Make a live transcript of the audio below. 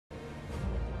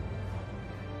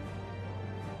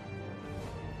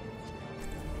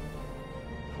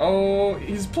Oh,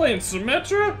 he's playing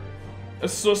Symmetra?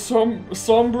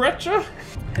 Sombretra?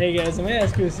 Hey guys, I'm gonna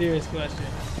ask you a serious question.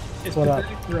 Is What up?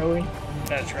 Pathetic growing?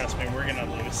 Trust me, we're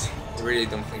gonna lose. I really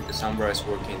don't think the Sombra is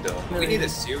working though. We need a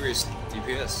serious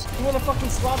DPS. You wanna fucking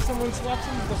swap someone with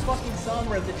the fucking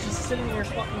Sombra that's just sitting there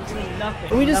fucking doing nothing.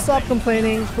 Can we just stop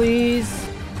complaining, please?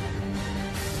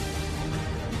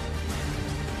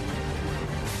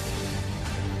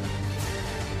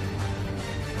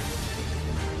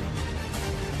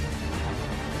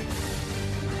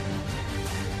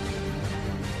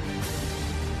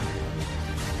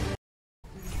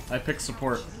 I pick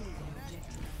support.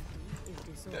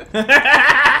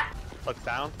 Look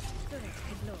down.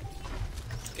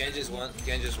 Genji's one,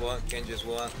 Genji's one, Genji's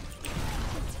one.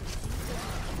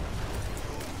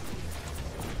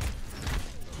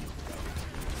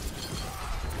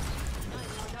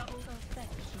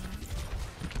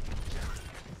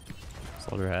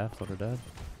 Soldier half, soldier dead.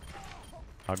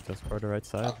 Hog discarded right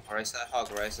side. Hog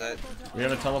right side. We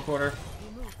have a teleporter.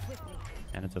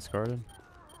 And it's discarded.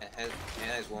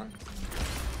 Hannah is one.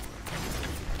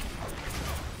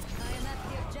 I am at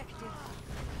the objective.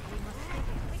 We must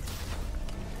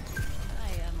take it. I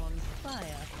am on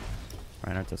fire.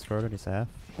 Reinhardt discarded, he's half.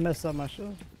 I messed up my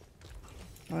shield.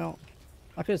 Well,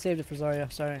 I could have saved it for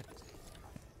Zarya, sorry.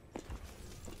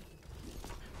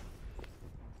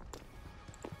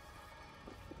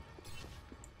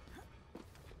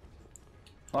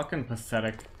 Fucking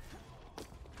pathetic.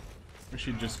 We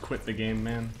should just quit the game,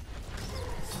 man.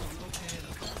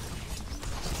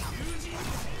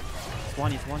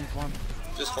 He's one.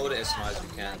 Just hold it as small as you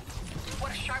can.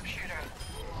 What a sharpshooter.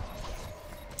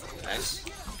 Nice.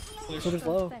 Soldier's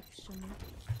low. Perfection.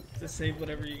 Just save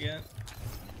whatever you get.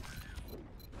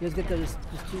 You guys get there, just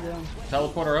two down.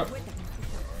 Teleporter up.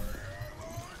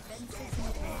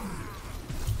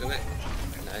 Do it.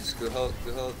 Nice. Good hold.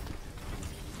 Good hold.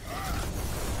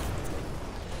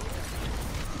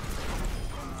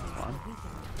 One.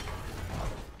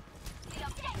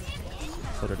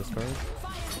 Soldier discarded.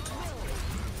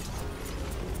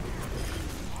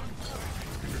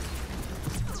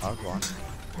 Hog one.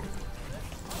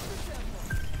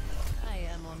 I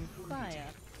am on fire.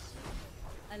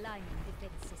 Aligning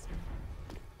defense system.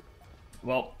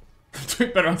 Well, I'm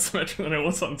doing better on Symmetra than I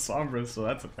was on Sombra, so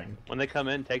that's a thing. When they come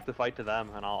in, take the fight to them,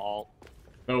 and I'll ult.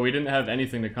 Oh, we didn't have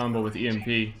anything to combo with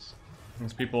EMP.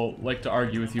 Most people like to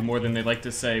argue with you more than they like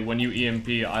to say, when you EMP,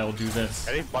 I'll do this.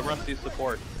 Ready? One run through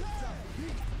support.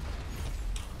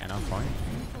 And on point.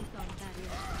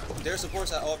 Their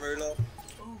supports are all very low.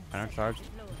 Reinhardt charged.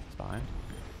 It's fine.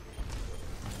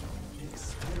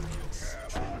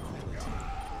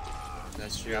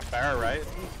 That's true. You got Farah, right?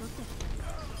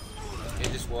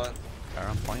 Genji's one. Fire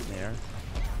on point in the air.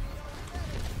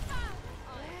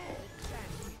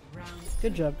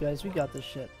 Good job, guys. We got this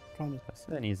shit. Promise. That's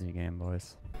an easy game,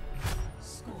 boys.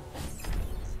 Score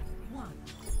 1-2.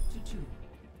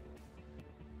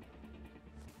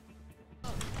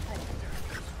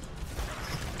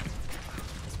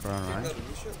 Score on right.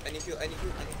 Any heal, any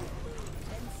heal, any heal.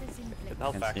 Fences in place. Get the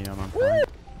health Can't back. see him on point.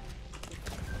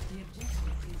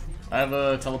 I have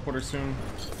a teleporter soon.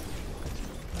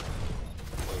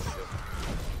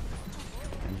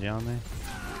 Genji on me.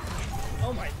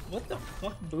 Oh my, what the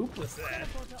fuck boop was that?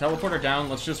 Teleporter down,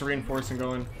 let's just reinforce and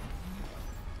go in.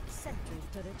 Sentry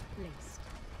turret placed.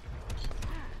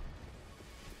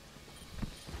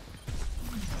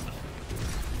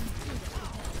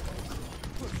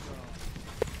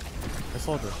 The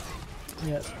soldier.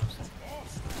 Yeah.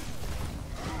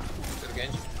 Go to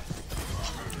Genji.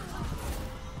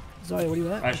 Zarya, what do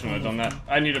you at? I shouldn't have done that.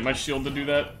 I needed my shield to do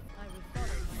that.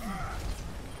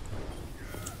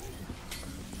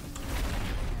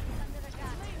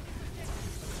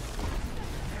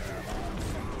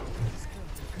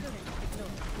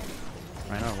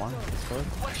 Reinhardt one. Discord.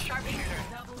 What a sharpshooter.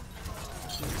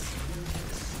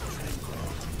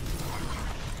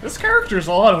 This character's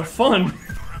a lot of fun.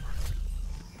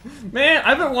 Man,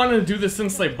 I've been wanting to do this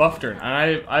since they buffed her,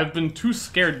 and I've been too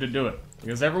scared to do it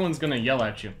because everyone's gonna yell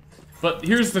at you. But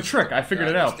here's the trick. I figured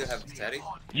it out. Still have Teddy.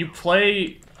 You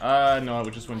play. No,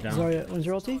 it just went down. Zarya, when's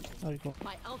your ulti? Oh, cool.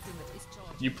 My ultimate is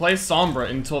charged. You play Sombra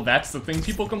until that's the thing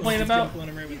people complain about. Jump on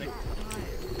him, everything.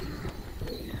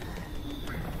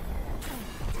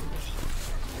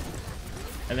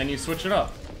 And then you switch it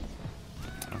up.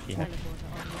 Okay. Teleporter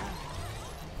online.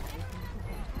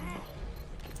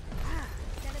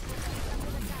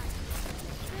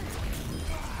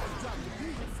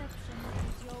 Perception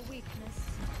is your weakness.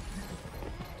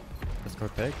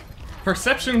 Discord pig.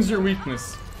 Perception's your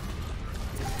weakness.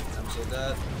 I'm so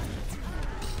dead.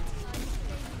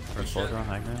 First soldier on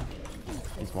high ground.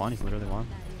 He's one, he's literally one.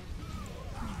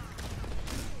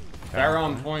 Pharah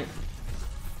on point.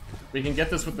 We can get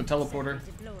this with the teleporter.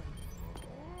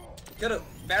 Get it.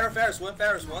 Pharah's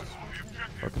one.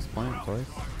 Focus point, boys.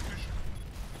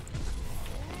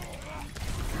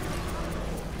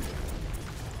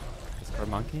 Discord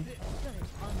monkey.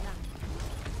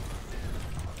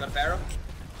 Got Pharah.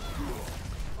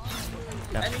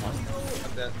 Yeah, Any- one.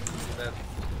 I'm dead.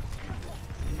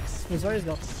 Where's Zarya's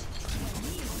go?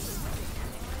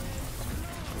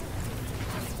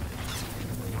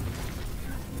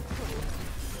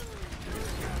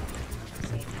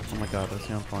 Oh my god, let's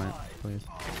see on point, please.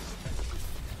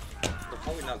 They'll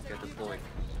probably not get the point.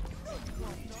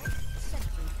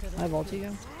 I have ulti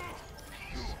again.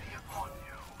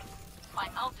 My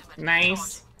ultimate.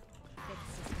 Nice.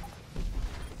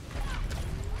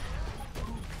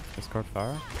 Discord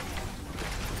Pharah.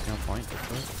 See on point,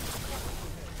 Discord.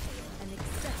 An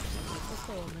exceptional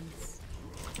performance.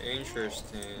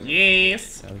 Interesting.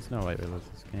 Yes. Yeah, there's no way we lose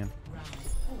this game.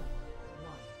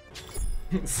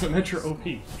 Symmetra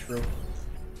OP. True.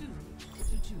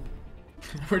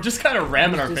 We're just kind of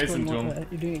ramming our face Discord into more- him.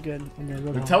 You're doing it good. When you're The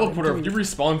really teleporter, if you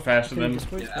respawn faster than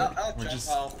Discord, Yeah, I'll we're jump just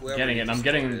off whoever getting you it. I'm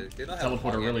getting destroyed. They don't have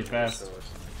teleporter long really anymore, fast. so-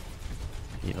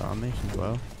 Heal on me as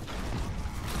well.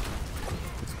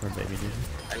 Discord baby dude.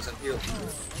 Nice on heal.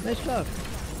 nice job.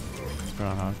 Discord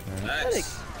on Hawk. Alright.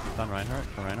 Nice. On Reinhardt.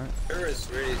 For Reinhardt. Her is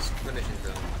really finishing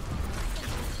them.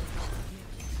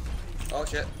 Oh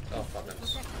shit. Oh fuck them.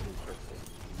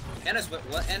 NS one.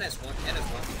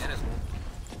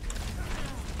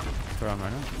 Discord on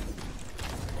Reinhardt.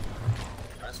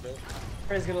 Nice go.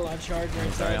 Pharah's got a lot of charge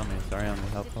right Sorry side. on me. Sorry on me.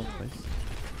 Help, please.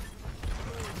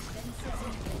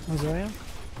 Oh, Zarya?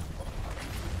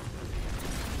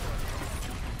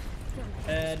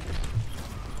 Dead.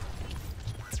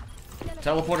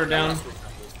 teleporter down.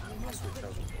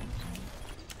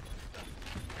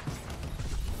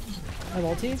 I have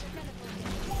ulti?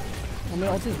 Oh, my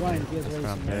ulti's Ryan if you guys are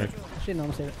Round ready. pick. Actually, no,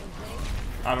 I'm saving it.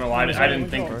 I don't know why. I didn't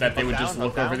think that they would just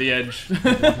look over the edge. One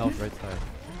health right side.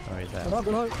 Oh, he's Go dead. hard,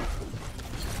 go hard.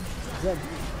 Dead.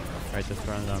 Alright,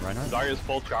 Discord on Reinhardt. Zarya's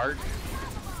full charge.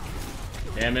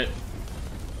 Damn it.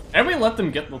 And we let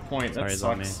them get the point. That Sorry, it's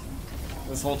on me. sucks.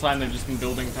 This whole time they've just been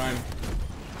building time.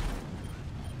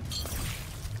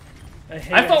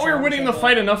 I thought we were winning the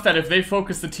fight enough that if they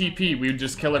focused the TP, we would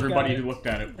just kill everybody who looked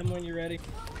at it. And when you're ready.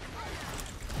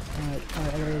 Alright, I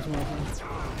gotta use one of them.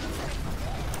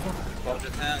 Pop the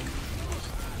tank.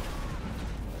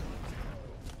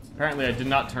 Apparently I did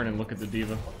not turn and look at the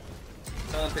diva.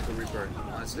 Someone pick a Reaper.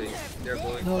 Honestly, they're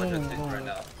going No, for no, the no, tank no. right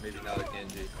now. Maybe not like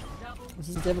Genji. This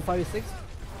is Devil 5v6?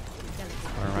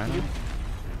 Or Reinhardt.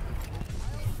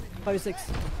 5v6.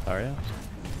 Zarya.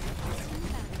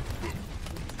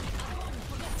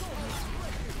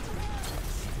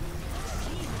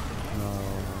 No.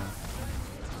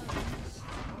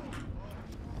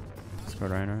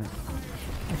 Discord Reinhardt.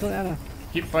 I feel Anna.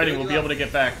 Keep fighting, we'll be able to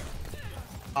get back.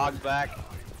 Hog's back.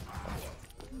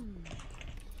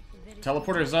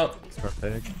 Teleporter's up. Discord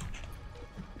pig.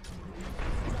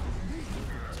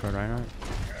 Discord Reinhardt.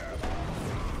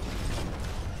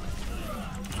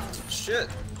 Shit.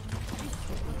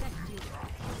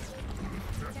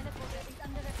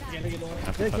 You gotta get on.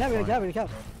 Have to Get a touch cab, get a point. cab, get a cab.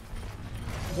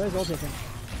 Zarya's ulti, I think.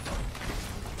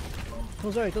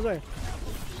 Kill Zarya, kill Zarya.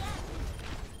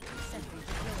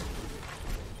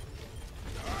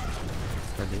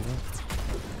 Discord diva.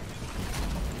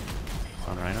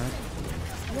 On Reinhardt.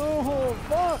 No,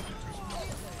 fuck!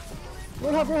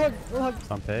 Roadhog, roadhog, roadhog.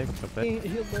 It's on pig. So He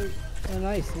pig. healed by...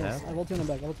 Nice, yes. Yeah. I have ulti on the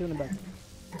back, I have ulti on the back.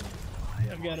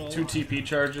 I've got all. 2 TP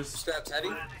charges. Stab Teddy.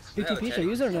 You TP, should I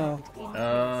use it or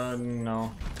no?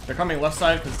 No. They're coming left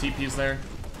side because TP's there.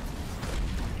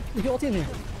 You can ulti in here.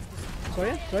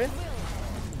 Sorry, sorry.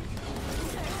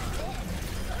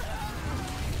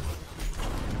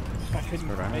 I couldn't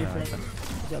Discord pay Reinhardt. for it.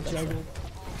 Yeah, that's right. Juggle.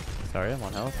 Sorry, I'm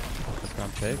on health. Discord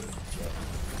on pig.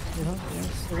 Roadhog,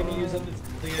 yes. We're gonna use up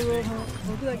the Roadhog, HP.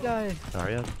 look at that guy.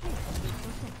 Zarya.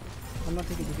 I'm not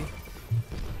taking TP.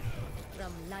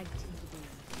 From light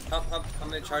to day. How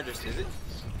many charges is it?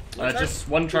 Just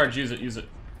one charge, use it.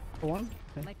 For one?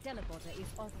 Okay. My teleporter is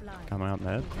offline. Coming out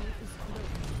mid.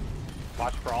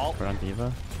 Watch for all. Discord on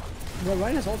diva. Well,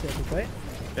 Ryan has ulti, I think, right?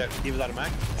 Yeah, he was out of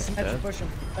mech. That's your Dead. push him.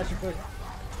 That's your push.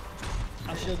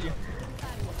 I'll shield you.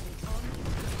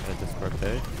 Got a Discord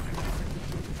pig.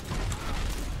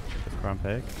 Discord on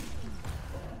pig.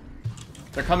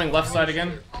 They're coming left side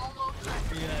again.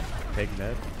 Yeah. Pig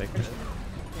mid. Pig mid.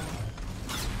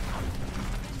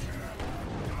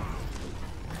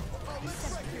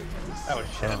 That was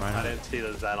shit. Mine. I didn't see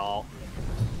the Zen all.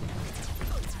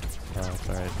 Oh,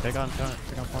 sorry. Pig on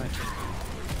point.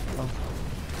 Oh.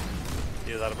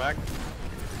 Is that a Mac?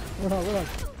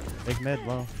 Roadhog. Big mid,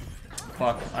 low.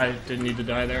 Fuck, I didn't need to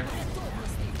die there.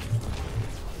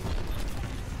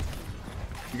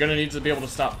 You're gonna need to be able to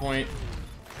stop point.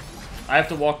 I have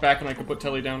to walk back and I can put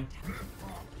Telly down.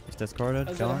 He's discorded.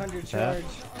 I was at John. 100 charge.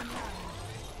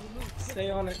 Stay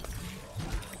on it.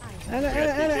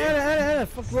 Anna,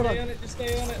 fuck Stay on Roadhog. it. Just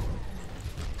stay on it.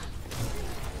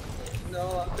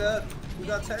 No, I'm dead. We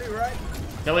got Teddy, right?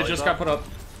 Telly just got put up.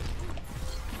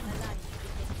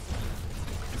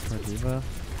 For Diva.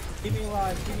 Keep me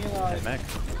alive. Keep me Hey, alive. Mac.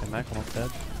 Hey, Mac almost dead.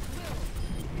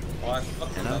 Oh, I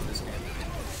fucking love this game.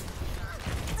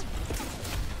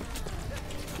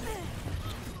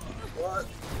 What?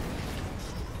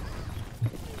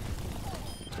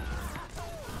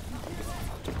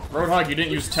 Roadhog, you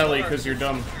didn't use Telly because you're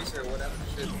dumb. Freezer, whatever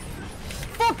shit.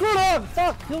 Fuck Roadhog!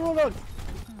 Fuck! Kill Roadhog!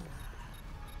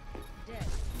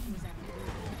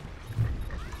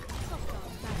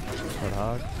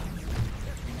 Hog.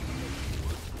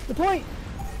 The point!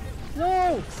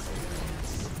 No!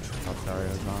 Oh, sorry, I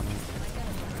was on it.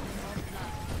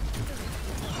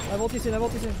 I have ulti soon, I have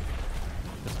ulti soon.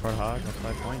 Discord Hog, that's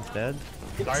 5 points, dead.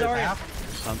 Sorry.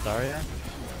 I'm sorry.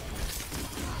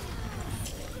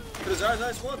 Put his eyes,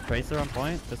 nice one. Tracer on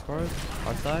point, Discord,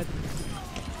 outside.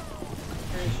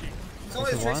 It's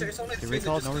only a Tracer one. Tracer, it's only a He Tracer.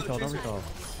 recalled, just no do the recall, no Tracer. recall.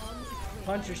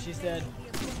 Punch her, she said.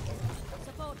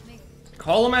 Support me.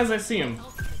 Call him as I see him.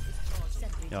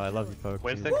 Yo, I love you, folks.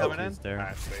 Winston coming in? There.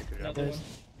 Alright, sweet. Good job. Another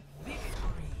one.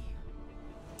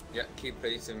 Yeah, keep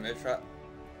placing mid trap.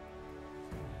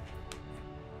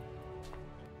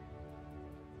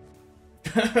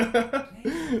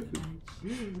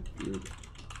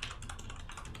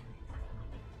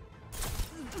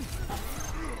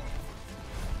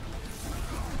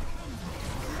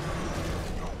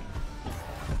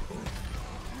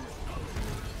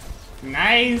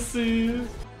 Nice.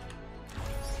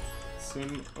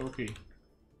 Sim OP.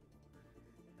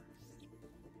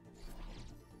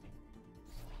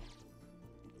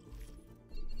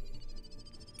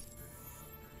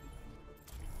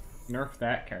 Nerf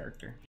that character.